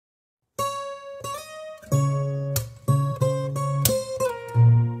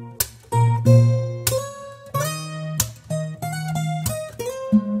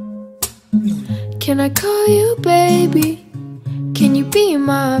Can I call you baby? Can you be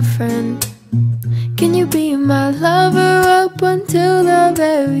my friend? Can you be my lover up until the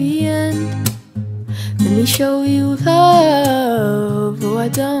very end? Let me show you love, oh I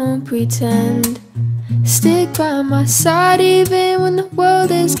don't pretend. Stick by my side even when the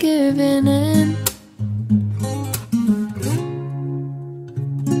world is giving in.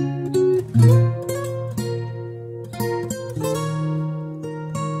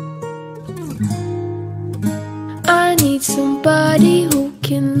 I need somebody who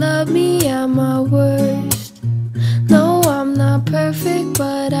can love me at my worst. No, I'm not perfect,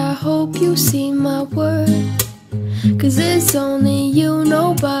 but I hope you see my worth. 'Cause it's only you,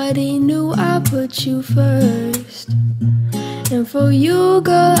 nobody knew I put you first. And for you,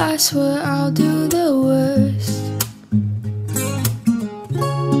 girl, I swear I'll do the worst.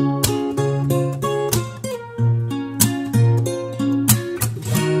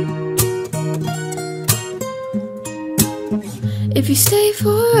 If you stay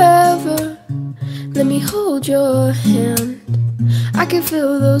forever, let me hold your hand. I can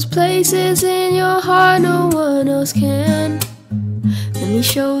feel those places in your heart no one else can. Let me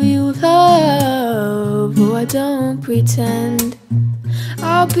show you love, oh I don't pretend.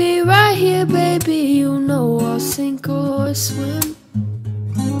 I'll be right here, baby, you know I'll sink or swim.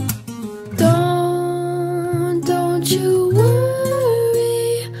 Don't you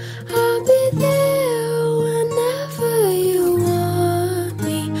worry, I'll be there whenever you want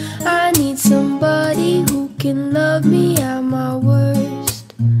me. I need somebody who can love me at my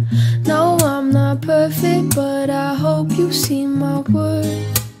worst. No, I'm not perfect, but I hope you see my worth.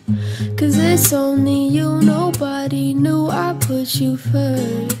 'Cause it's only you, nobody knew I put you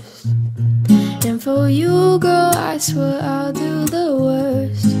first. And for you, girl, I swear I'll do the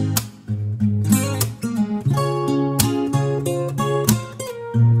worst.